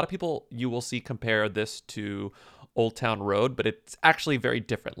 A lot of people you will see compare this to Old Town Road, but it's actually very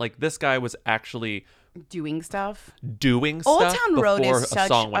different. Like this guy was actually Doing stuff. Old Old Town Road is such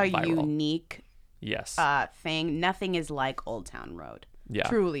song a went viral. unique Yes. thing. Nothing is like Old Town Road. Yeah.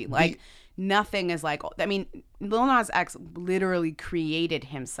 Truly. Like, nothing is like... I mean, Lil Nas X literally created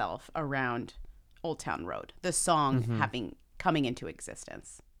himself around Old Town Road. The song coming into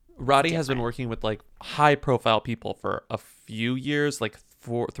existence. Roddy has been working with like high profile people for a few years, like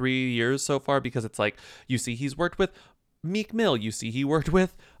 3 years so far, because it's like you see he's worked with Meek Mill, you see he worked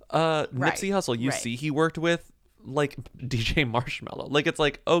with Nipsey Hussle, you see he worked with like DJ Marshmello. Like it's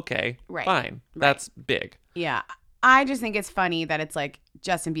like, okay, fine. That's big. Yeah. I just think it's funny that it's like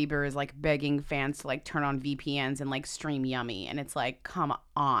Justin Bieber is like begging fans to like turn on VPNs and like stream Yummy. And it's like, come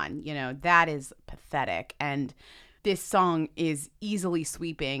on, you know, that is pathetic. And this song is easily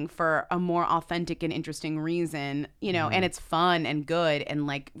sweeping for a more authentic and interesting reason, you know, and it's fun and good. And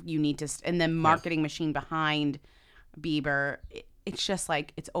like you need to, and the marketing machine behind Bieber, it's just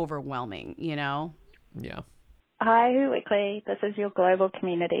like, it's overwhelming, you know? Yeah. Hi, Who Weekly. This is your global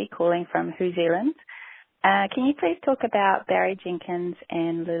community calling from New Zealand. Can you please talk about Barry Jenkins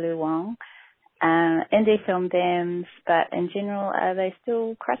and Lulu Wang? Indie film dams, but in general, are they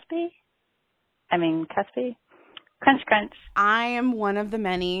still cuspy? Crunch, crunch. I am one of the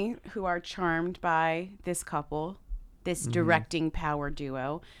many who are charmed by this couple, this directing power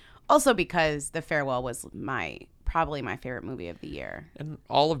duo. Also because The Farewell was probably my favorite movie of the year. And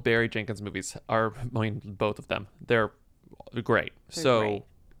all of Barry Jenkins' movies are, I mean, both of them, they're great. They're great.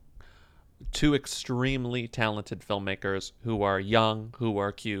 Two extremely talented filmmakers who are young, who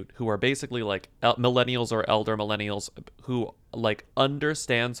are cute, who are basically like millennials or elder millennials who like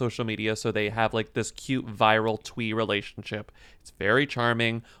understand social media, so they have like this cute viral twee relationship. It's very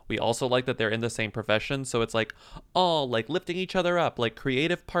charming. We also like that they're in the same profession, so it's like all like lifting each other up, like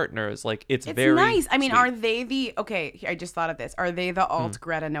creative partners. Like it's very nice. I mean, sweet. are they I just thought of this. Are they the alt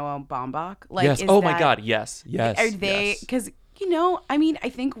Greta Noah Baumbach? Like, yes. Oh my God. Yes. Yes. Are they? Because you know, I mean, I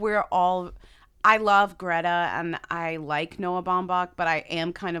think I love Greta and I like Noah Baumbach, but I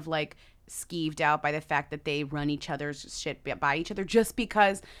am kind of like skeeved out by the fact that they run each other's shit by each other, just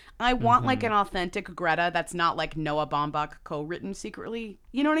because I want like an authentic Greta that's not like Noah Baumbach co-written secretly.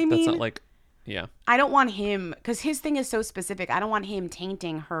 You know what I mean? That's not like, yeah. I don't want him, because his thing is so specific. I don't want him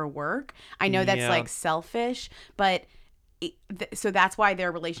tainting her work. I know that's like selfish, but so that's why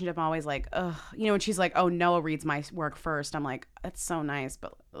their relationship, I'm always like, ugh. You know, when she's like, oh, Noah reads my work first. I'm like, that's so nice,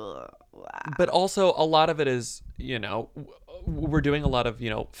 but ugh. But also a lot of it is, you know, we're doing a lot of, you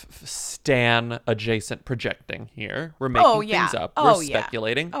know, Stan adjacent projecting here. We're making things up. We're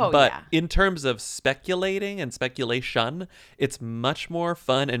speculating. But in terms of speculating and speculation, it's much more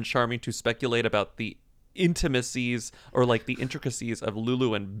fun and charming to speculate about the intimacies or like the intricacies of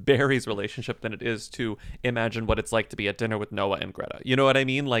Lulu and Barry's relationship than it is to imagine what it's like to be at dinner with Noah and Greta. You know what I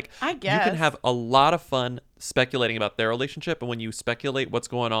mean? Like, I guess you can have a lot of fun speculating about their relationship, and when you speculate what's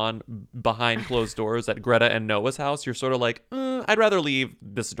going on behind closed doors at Greta and Noah's house, you're sort of like, I'd rather leave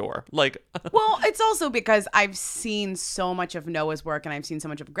this door. Like, well, it's also because I've seen so much of Noah's work and I've seen so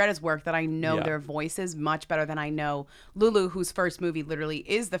much of Greta's work that I know their voices much better than I know Lulu, whose first movie literally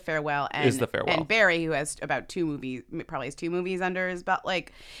is The Farewell, and Barry, who has about probably has two movies under his belt.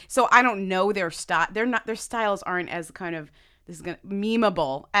 Like, so I don't know their style. Their styles aren't as kind of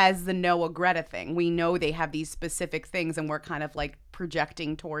memeable as the Noah Greta thing. We know they have these specific things and we're kind of like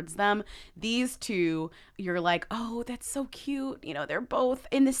projecting towards them. These two, you're like, oh, that's so cute. You know, they're both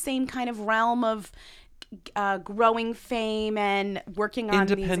in the same kind of realm of growing fame and working on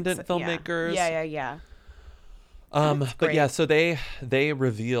independent filmmakers. Yeah. But yeah, so they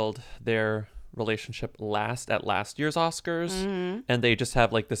revealed their relationship at last year's Oscars, and they just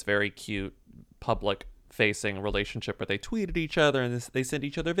have like this very cute public facing relationship where they tweet at each other and they send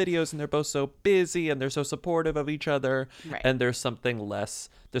each other videos, and they're both so busy and they're so supportive of each other. And there's something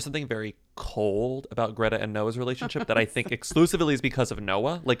very cold about Greta and Noah's relationship that I think exclusively is because of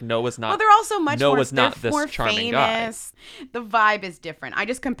Noah. Like, Noah's not. Well, they're also Noah's not this more charming famous guy. The vibe is different. I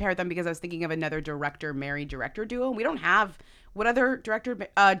just compared them because I was thinking of another married director duo. We don't have. What other director?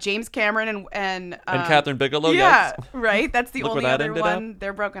 James Cameron and Catherine Bigelow. Yeah, yes. Right. That's the Look only where that other ended one. up.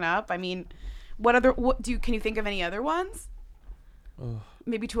 They're broken up. I mean, Can you think of any other ones?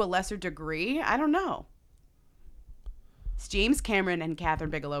 Maybe to a lesser degree. I don't know. It's James Cameron and Catherine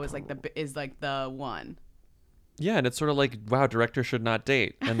Bigelow is like the one. Yeah, and it's sort of like, wow, directors should not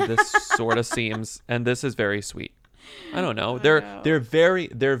date, and this sort of seems, and this is very sweet. I don't know. They're very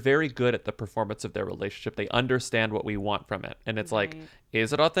good at the performance of their relationship. They understand what we want from it, and it's like,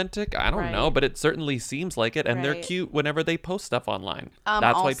 is it authentic? I don't know, but it certainly seems like it, and they're cute whenever they post stuff online.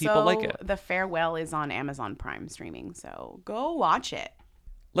 That's why people like it. The Farewell is on Amazon Prime streaming, so go watch it.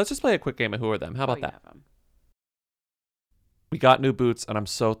 Let's just play a quick game of Who Are Them. How about that? We got new boots, and I'm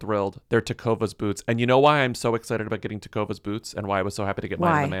so thrilled. They're Takova's boots. And you know why I'm so excited about getting Takova's boots and why I was so happy to get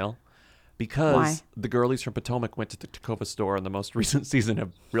mine in the mail? Because the girlies from Potomac went to the Tacova store in the most recent season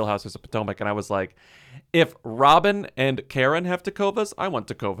of Real Housewives of Potomac, and I was like, if Robin and Karen have Tacovas, I want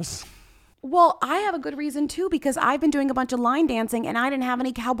Tacovas. Well, I have a good reason too, because I've been doing a bunch of line dancing and I didn't have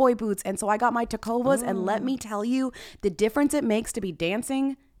any cowboy boots. And so I got my Tacovas, and let me tell you, the difference it makes to be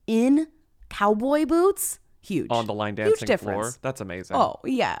dancing in cowboy boots, huge. On the line dancing floor? That's amazing. Oh,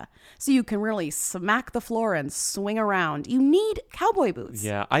 yeah. So you can really smack the floor and swing around. You need cowboy boots.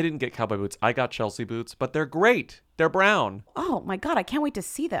 Yeah, I didn't get cowboy boots. I got Chelsea boots, but they're great. They're brown. Oh my God, I can't wait to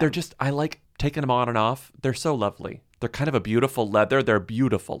see them. They're just, I like taking them on and off. They're so lovely. They're kind of a beautiful leather. They're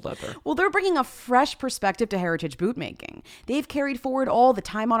beautiful leather. Well, they're bringing a fresh perspective to heritage boot making. They've carried forward all the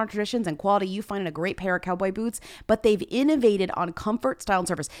time-honored traditions and quality you find in a great pair of cowboy boots, but they've innovated on comfort, style, and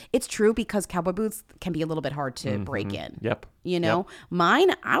service. It's true, because cowboy boots can be a little bit hard to break in. Yep. You know?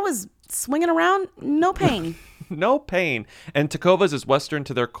 Mine, I was swinging around, no pain. No pain. And Tacovas is Western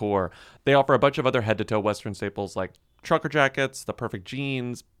to their core. They offer a bunch of other head-to-toe Western staples like trucker jackets, the perfect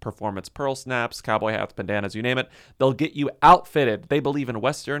jeans, performance pearl snaps, cowboy hats, bandanas, you name it. They'll get you outfitted. They believe in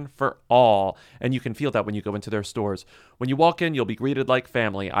Western for all, and you can feel that when you go into their stores. When you walk in, you'll be greeted like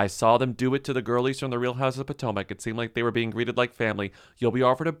family. I saw them do it to the girlies from the Real Houses of Potomac. It seemed like they were being greeted like family. You'll be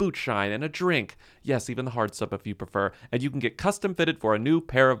offered a boot shine and a drink. Yes, even the hard stuff if you prefer. And you can get custom fitted for a new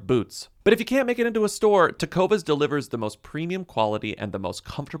pair of boots. But if you can't make it into a store, Tacovas delivers the most premium quality and the most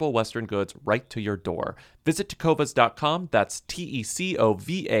comfortable Western goods right to your door. Visit tacovas.com, that's TECOVAS.com,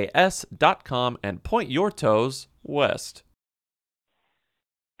 and point your toes west.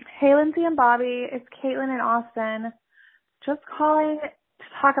 Hey, Lindsay and Bobby, it's Caitlin in Austin. Just calling to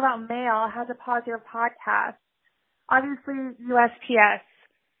talk about mail. I had to pause your podcast. Obviously, USPS,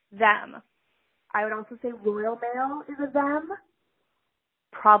 them. I would also say Royal Mail is a them.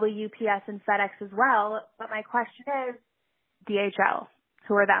 Probably UPS and FedEx as well. But my question is, DHL,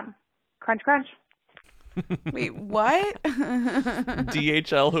 who are them? Crunch, crunch. Wait, what?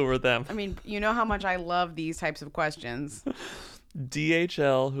 DHL, who are them? I mean, you know how much I love these types of questions.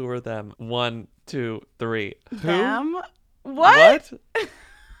 DHL, who are them? 1, 2, 3. Who? Them? What?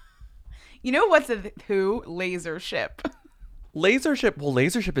 You know what's a who? Laser ship. Laser ship. Well,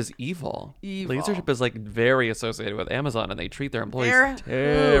 Laser ship is evil. Laser ship is like very associated with Amazon, and they treat their employees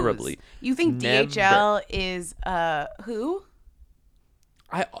terribly. You think DHL is who?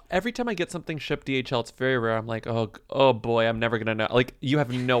 Every time I get something shipped DHL, it's very rare. I'm like, oh boy, I'm never gonna know. Like, you have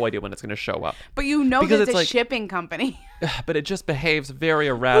no idea when it's gonna show up. But you know that it's a shipping company. But it just behaves very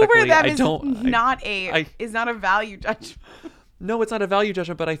erratically. Uber them is not a value judgment. No, it's not a value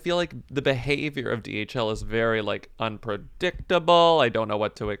judgment, but I feel like the behavior of DHL is very like unpredictable. I don't know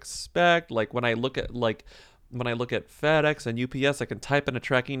what to expect. Like when I look at FedEx and UPS, I can type in a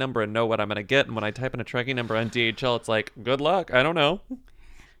tracking number and know what I'm going to get. And when I type in a tracking number on DHL, it's like, good luck. I don't know.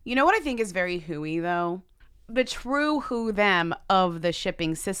 You know what I think is very hooey, though? The true who them of the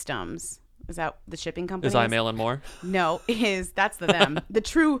shipping systems. Is that the shipping company? Is iMail and More? No, that's the them. the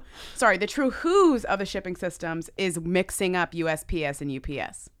true who's of the shipping systems is mixing up USPS and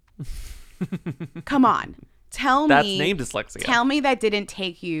UPS. Come on. That's name dyslexia. Tell me that didn't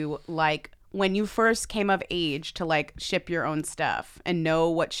take you like when you first came of age to like ship your own stuff and know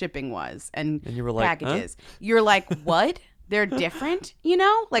what shipping was and you were like, packages. Huh? You're like, what? They're different, you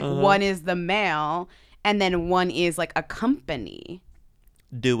know? Like one is the mail and then one is like a company.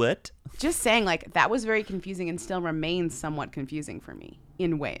 Do it. Just saying, like, that was very confusing and still remains somewhat confusing for me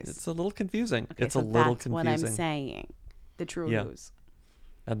in ways. It's a little confusing. Okay, it's a little confusing. What I'm saying. The true who's.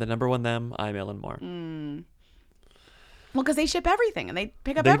 And the number one them, iMail and More. Well, because they ship everything and they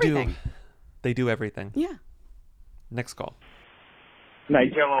pick up everything. They do everything. Yeah. Next call.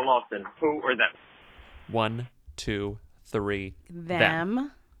 Nigella Lawson, who or them? 1, 2, 3.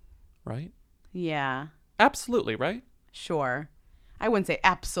 Them. Right? Yeah. Absolutely, right? Sure. I wouldn't say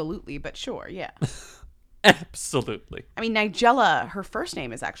absolutely, but sure, yeah. Absolutely. I mean, Nigella, her first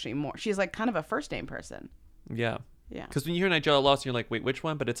name is actually more. She's like kind of a first name person. Yeah. Yeah. Because when you hear Nigella Lawson, you're like, wait, which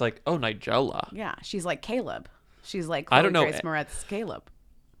one? But it's like, oh, Nigella. Yeah, she's like Caleb. She's like I Chloe don't know. Grace Moretz's Caleb.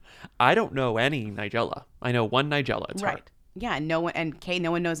 I don't know any Nigella. I know one Nigella. It's right. her. Yeah, no one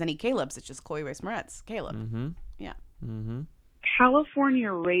no one knows any Calebs. It's just Chloe Grace Moretz, Caleb. Mm-hmm. Yeah. Mm-hmm.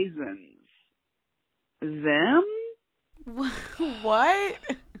 California Raisins. Them? What?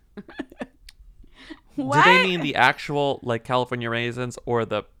 Do they mean the actual like California Raisins or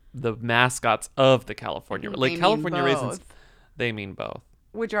the mascots of the California They mean California Raisins? both. They mean both.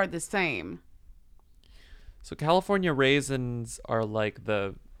 Which are the same. So California Raisins are like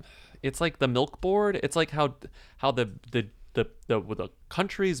it's like the milk board. It's like how the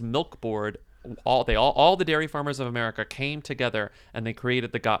country's milk board, all the dairy farmers of America came together and they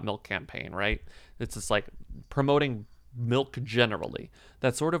created the Got Milk campaign, right? It's just like promoting milk generally.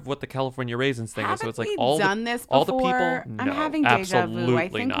 That's sort of what the California Raisins thing is. So it's like all this all before? the people. I'm No, having deja vu. I absolutely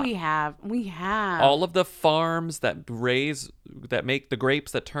think not. we have. We have. All of the farms that make the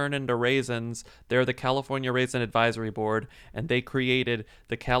grapes that turn into raisins, they're the California Raisin Advisory Board, and they created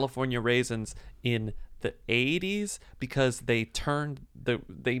the California Raisins in the 80s because they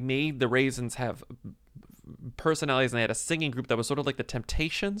made the raisins have personalities, and they had a singing group that was sort of like the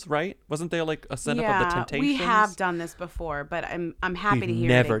Temptations, right? Wasn't there like a setup of the Temptations? We have done this before, but I'm happy to hear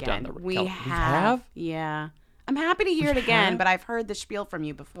never it again. done the we we have. have? Yeah. I'm happy to hear it again, but I've heard the spiel from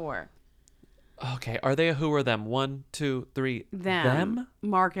you before. Okay, are they a who or them? 1, 2, 3. Them?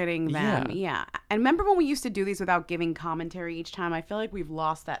 Marketing them. Yeah. And remember when we used to do these without giving commentary each time? I feel like we've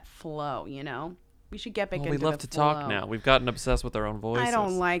lost that flow, you know? We should get back Well, into we love the to talk flow. now. We've gotten obsessed with our own voices. I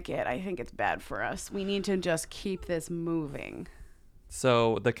don't like it. I think it's bad for us. We need to just keep this moving.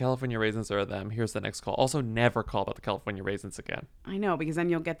 So the California Raisins are them. Here's the next call. Also, never call about the California Raisins again. I know, because then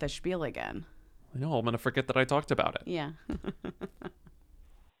you'll get the spiel again. I know. I'm going to forget that I talked about it. Yeah.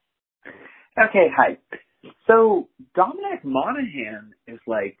 Okay, hi. So Dominic Monaghan is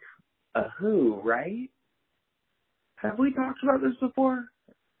like a who, right? Have we talked about this before?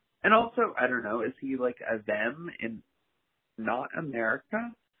 And also, I don't know, is he like a them in not America?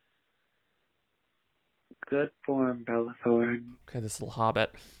 Good form, Bella Thorne. Okay, this little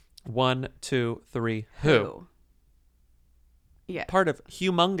hobbit. 1, 2, 3. Who? Yeah. Part of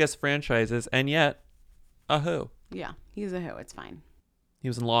humongous franchises, and yet a who. Yeah, he's a who. It's fine. He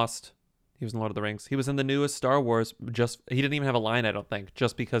was in Lost. He was in Lord of the Rings. He was in the newest Star Wars. He didn't even have a line, I don't think,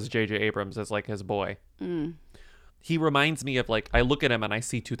 just because J.J. Abrams is like his boy. Mm. He reminds me of like, I look at him and I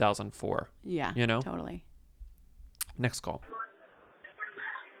see 2004. Yeah, you know? Totally. Next call.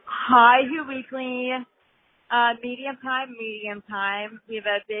 Hi, Who Weekly. Medium time. We have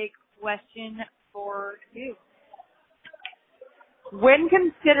a big question for you. When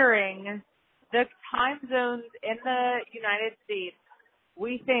considering the time zones in the United States,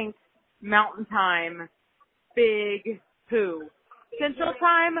 we think Mountain Time, big who. Central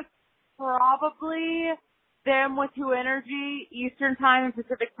Time, probably them with Who Energy. Eastern Time and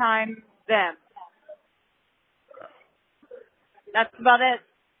Pacific Time, them. That's about it.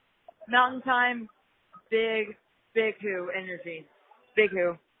 Mountain Time, big Who Energy. Big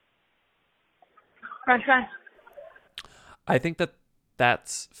Who. Crunch. I think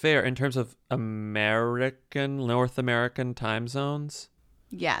that's fair in terms of North American time zones.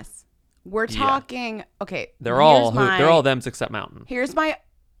 Yes. We're talking, okay. They're all thems except Mountain. Here's my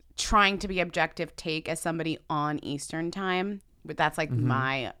trying to be objective take as somebody on Eastern Time, but that's like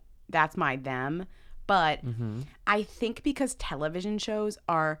that's my them. But I think because television shows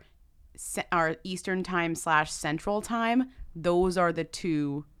are Eastern Time / Central Time, those are the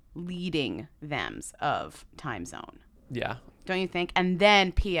two leading thems of time zone. Yeah. Don't you think? And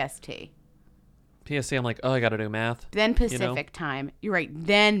then PST. PST, I'm like, oh, I got to do math. Then Pacific Time. You're right.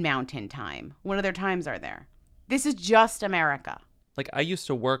 Then Mountain Time. What other times are there? This is just America. Like, I used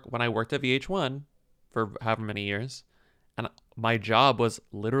to work when I worked at VH1 for however many years, and my job was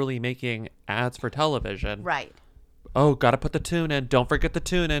literally making ads for television. Right. Oh, got to put the tune in. Don't forget the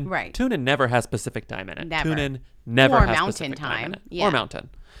tune in. Right. Tune in never has Pacific Time in it. Never. Tune in never Or has Mountain Pacific Time in it. Yeah. Or Mountain.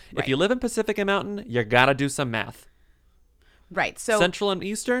 Right. If you live in Pacific and Mountain, you got to do some math. Right. So Central and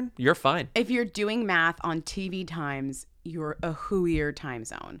Eastern, you're fine. If you're doing math on TV times, you're a whoier time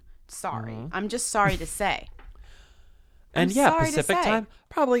zone. Sorry. I'm just sorry to say. And I'm yeah, sorry to Pacific say. Time,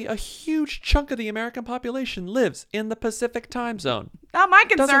 probably a huge chunk of the American population lives in the Pacific Time Zone. Not my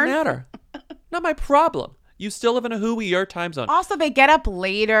concern. Doesn't matter. Not my problem. You still live in a whoier time zone. Also, they get up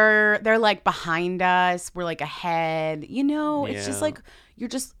later. They're like behind us. We're like ahead. You know, it's just Yeah. like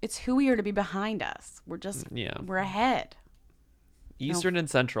it's whoier to be behind us. We're ahead. Eastern and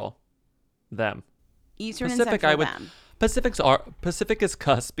Central, them. Eastern and Pacific, Central, I would. them. Pacific is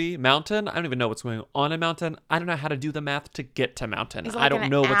cuspy. Mountain, I don't even know what's going on in Mountain. I don't know how to do the math to get to Mountain. Is it I like don't an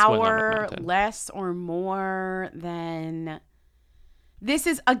know what's going on hour with Mountain. less or more than... This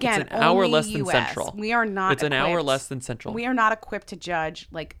is, again, It's an hour only less than US. Central. We are not It's an hour equipped- less than Central. We are not equipped to judge,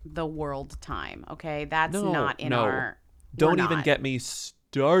 like, the world time, okay? That's not in our... Don't we're even not. get me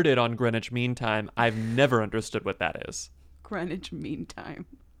started on Greenwich Mean Time. I've never understood what that is. Greenwich Mean Time.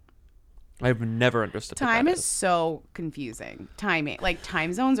 I've never understood what Time that is so confusing. Timing, like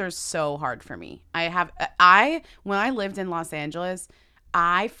time zones are so hard for me. When I lived in Los Angeles,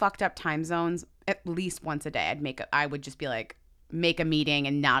 I fucked up time zones at least once a day. I would just be like, make a meeting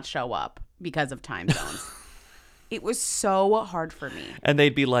and not show up because of time zones. It was so hard for me. And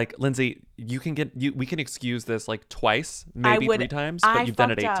they'd be like, Lindsay, we can excuse this like twice, maybe 3 times, but you've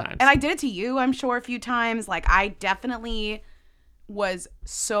done it 8 times. And I did it to you, I'm sure, a few times. Like, I definitely was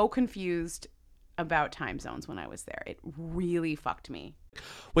so confused about time zones when I was there. It really fucked me.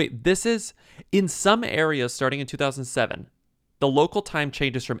 Wait, this is in some areas starting in 2007. The local time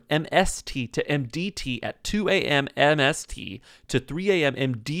changes from MST to MDT at 2 a.m. MST to 3 a.m.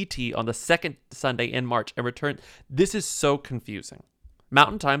 MDT on the second Sunday in March and return. This is so confusing.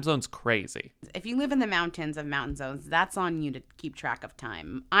 Mountain time zone's crazy. If you live in the mountains of mountain zones, that's on you to keep track of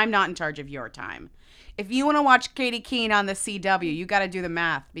time. I'm not in charge of your time. If you want to watch Katie Keene on the CW, you got to do the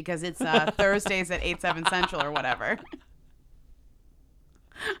math because it's Thursdays at 8/7 Central or whatever.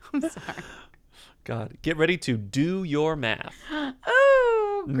 I'm sorry. God, get ready to do your math.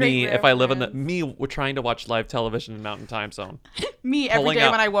 Oh, great if I live in reference. we're trying to watch live television in Mountain Time Zone. Me every Pulling day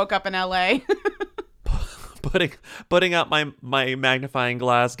out- when I woke up in LA. putting out my magnifying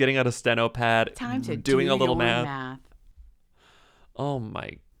glass, getting out a steno pad, Time to doing do a little your math. Oh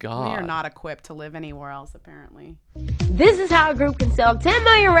my God. We are not equipped to live anywhere else, apparently. This is how a group can sell 10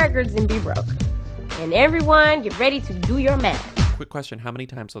 million records and be broke. And everyone, get ready to do your math. Quick question, how many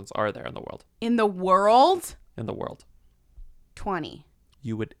time zones are there in the world? In the world? In the world. 20.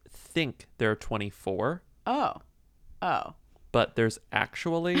 You would think there are 24, Oh. but there's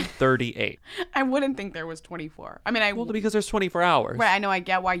actually 38. I wouldn't think there was 24. I mean, Well, because there's 24 hours. Right, I know, I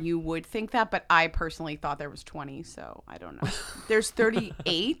get why you would think that, but I personally thought there was 20, so I don't know. There's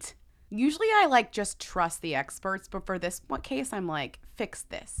 38. Usually I just trust the experts, but for this case, I'm like, fix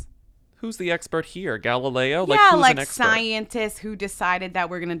this. Who's the expert here? Galileo? Yeah, who's like an expert? scientists who decided that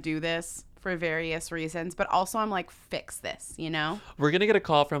we're going to do this for various reasons, but also I'm like, fix this, you know? We're going to get a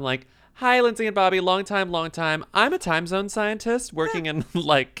call from like, hi, Lindsay and Bobby, long time. I'm a time zone scientist working in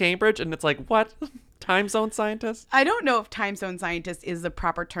like Cambridge. And it's like, what? Time zone scientist? I don't know if time zone scientist is the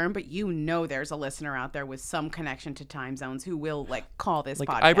proper term, but there's a listener out there with some connection to time zones who will like call this Like,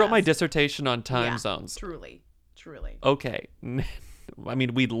 podcast. I wrote my dissertation on time Yeah, zones. Truly. Okay. I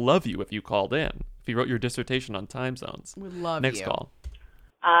mean, we'd love you if you called in. If you wrote your dissertation on time zones. We'd love Next you. call.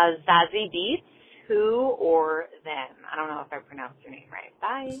 Zazie Beats, who or them? I don't know if I pronounced your name right.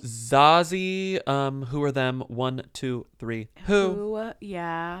 Bye. Zazie, who are them? 1, 2, 3. Who?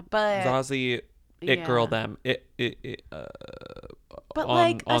 Yeah, but Zazie, it girl, them. but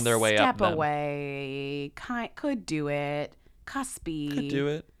on their way up. Step away, could do it. Cuspy Could do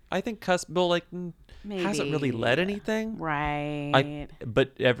it. I think Cuspy hasn't really led anything. Right.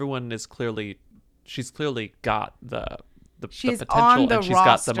 But everyone is she's clearly got the She's potential on the and she's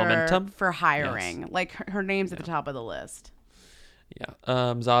got the roster momentum for hiring. Yes. Like her name's at the top of the list. Yeah.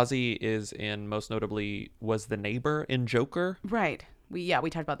 Zazie is most notably was the neighbor in Joker. Right. We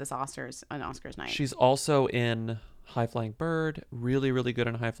talked about this on Oscars night. She's also in High Flying Bird. Really, really good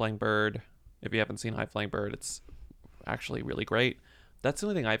in High Flying Bird. If you haven't seen High Flying Bird, it's actually really great. That's the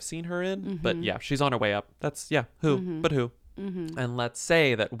only thing I've seen her in. But yeah, she's on her way up. That's who? But who? And let's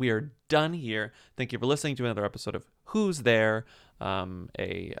say that we are done here. Thank you for listening to another episode of Who's There,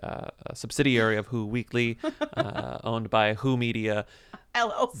 a subsidiary of Who Weekly, owned by Who Media.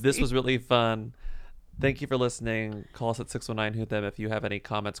 LLC. This was really fun. Thank you for listening. Call us at 619-WHO-THEM if you have any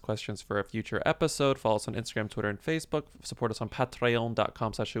comments, questions for a future episode. Follow us on Instagram, Twitter, and Facebook. Support us on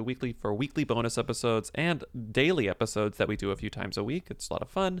patreon.com/weekly for weekly bonus episodes and daily episodes that we do a few times a week. It's a lot of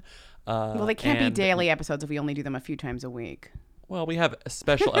fun. Well, they can't be daily episodes if we only do them a few times a week. Well, we have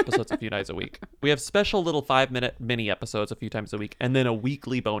special episodes a few nights a week. We have special little 5-minute mini episodes a few times a week, and then a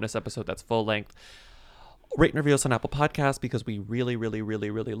weekly bonus episode that's full length. Rate and review us on Apple Podcasts because we really, really, really,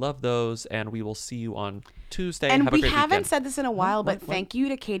 really love those. And we will see you on Tuesday. And have a we great haven't weekend. said this in a while, but What? thank you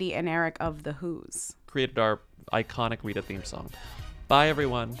to Katie and Eric of The Who's. Created our iconic Rita theme song. Bye,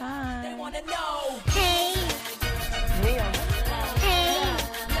 everyone. Bye. They wanna know. Hey. Hey.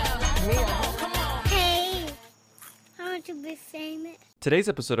 Hey. Come on. Hey. How much you Everybody's famous. Today's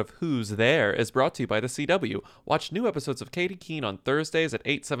episode of Who's There is brought to you by the CW. Watch new episodes of Katie Keene on Thursdays at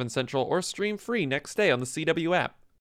 8, 7 Central or stream free next day on the CW app.